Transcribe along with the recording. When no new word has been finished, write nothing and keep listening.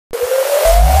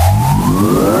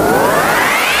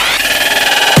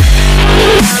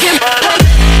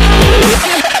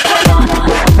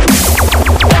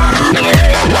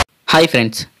Hi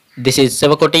friends, this is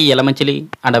Sevakoti Yelamanchili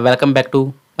and welcome back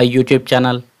to my YouTube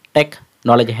channel Tech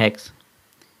Knowledge Hacks.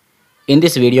 In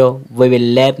this video, we will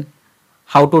learn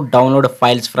how to download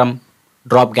files from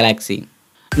DropGalaxy.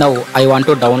 Now I want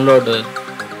to download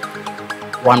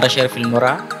Share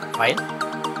Filmora file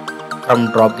from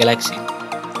DropGalaxy.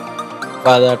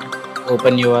 For that,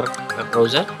 open your web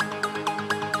browser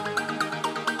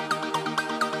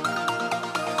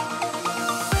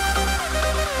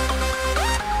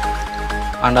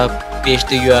and paste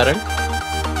the URL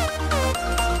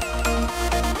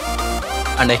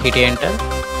and hit enter.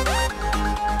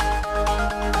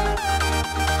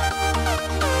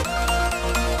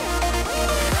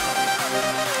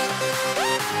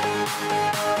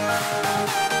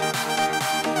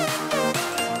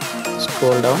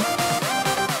 Scroll down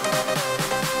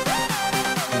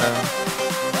and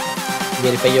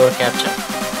verify your captcha.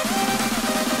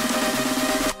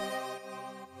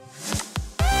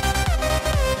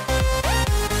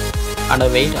 And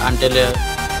wait until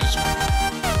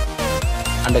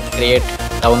and create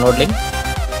download link.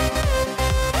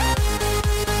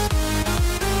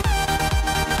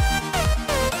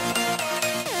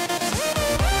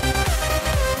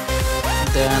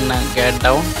 Then get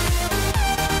down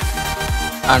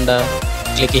and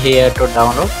click here to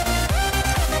download.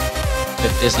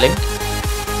 Click this link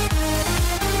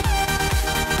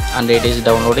and it is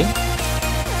downloading.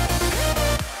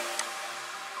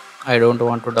 I don't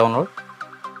want to download.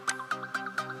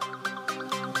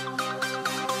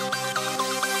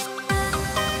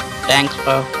 Thanks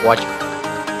for watching.